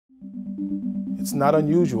It's not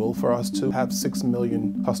unusual for us to have 6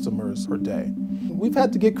 million customers per day. We've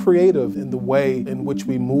had to get creative in the way in which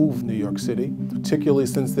we move New York City, particularly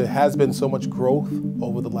since there has been so much growth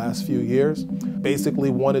over the last few years. Basically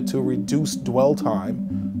wanted to reduce dwell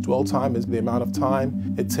time. Dwell time is the amount of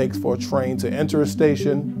time it takes for a train to enter a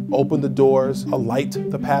station, open the doors, alight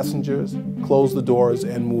the passengers, close the doors,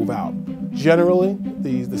 and move out. Generally,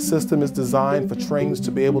 the system is designed for trains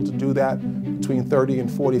to be able to do that between 30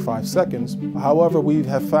 and 45 seconds. However, we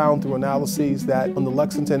have found through analyses that on the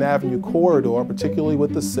Lexington Avenue corridor, particularly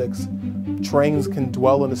with the 6, trains can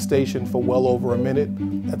dwell in a station for well over a minute.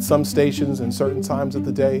 At some stations and certain times of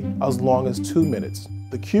the day, as long as 2 minutes.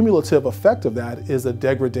 The cumulative effect of that is a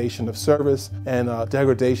degradation of service and a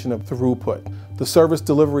degradation of throughput. The service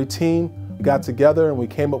delivery team got together and we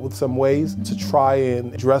came up with some ways to try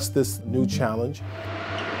and address this new challenge.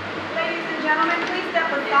 Ladies and gentlemen, please step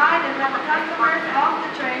aside and let the customers off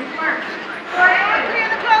the train first. For entry and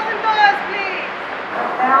the closing doors, please.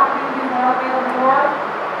 Now please do not open the doors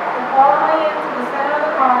and all the way into the center of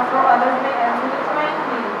the car so others may enter the train,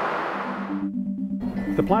 please.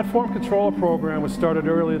 The platform controller program was started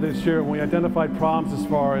earlier this year when we identified problems as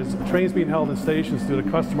far as trains being held in stations due to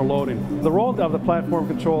customer loading. The role of the platform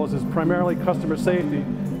controllers is primarily customer safety,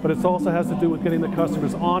 but it also has to do with getting the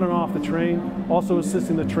customers on and off the train, also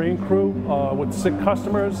assisting the train crew with sick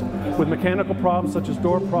customers, with mechanical problems such as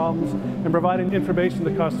door problems, and providing information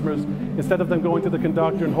to customers instead of them going to the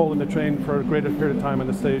conductor and holding the train for a greater period of time in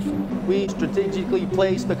the station. We strategically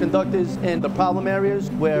place the conductors in the problem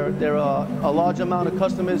areas where there are a large amount of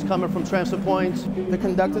customers coming from transfer points. The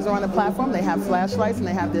conductors are on the platform, they have flashlights and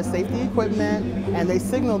they have their safety equipment, and they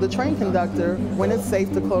signal the train conductor when it's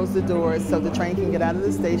safe to close the doors so the train can get out of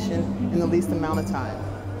the station in the least amount of time.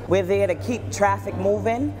 We're there to keep traffic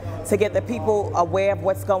moving, to get the people aware of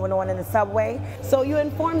what's going on in the subway. So you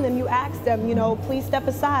inform them, you ask them, please step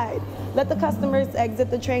aside. Let the customers exit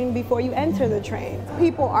the train before you enter the train.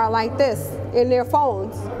 People are like this in their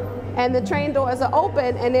phones, and the train doors are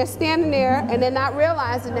open and they're standing there and they're not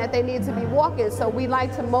realizing that they need to be walking. So we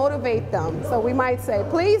like to motivate them. So we might say,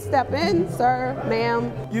 please step in, sir,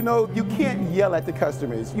 ma'am. You can't yell at the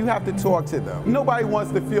customers. You have to talk to them. Nobody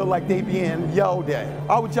wants to feel like they being yelled at.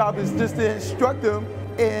 Our job is just to instruct them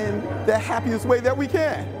in the happiest way that we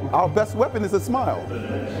can. Our best weapon is a smile.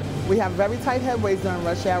 We have very tight headways during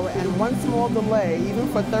rush hour, and one small delay, even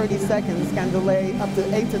for 30 seconds, can delay up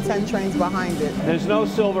to 8 to 10 trains behind it. There's no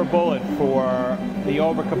silver bullet for the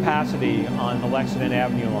overcapacity on the Lexington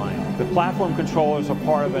Avenue line. The platform controllers are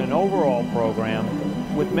part of an overall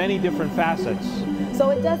program with many different facets. So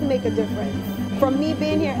it does make a difference. From me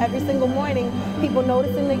being here every single morning, people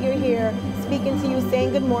noticing that you're here, speaking to you,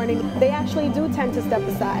 saying good morning, they actually do tend to step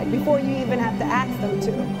aside before you even have to ask them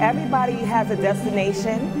to. Everybody has a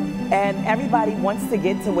destination and everybody wants to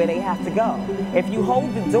get to where they have to go. If you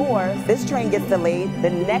hold the doors, this train gets delayed, the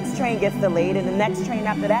next train gets delayed, and the next train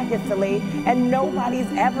after that gets delayed, and nobody's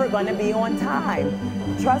ever going to be on time.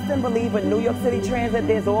 Trust and believe with New York City Transit,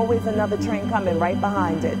 there's always another train coming right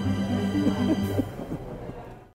behind it.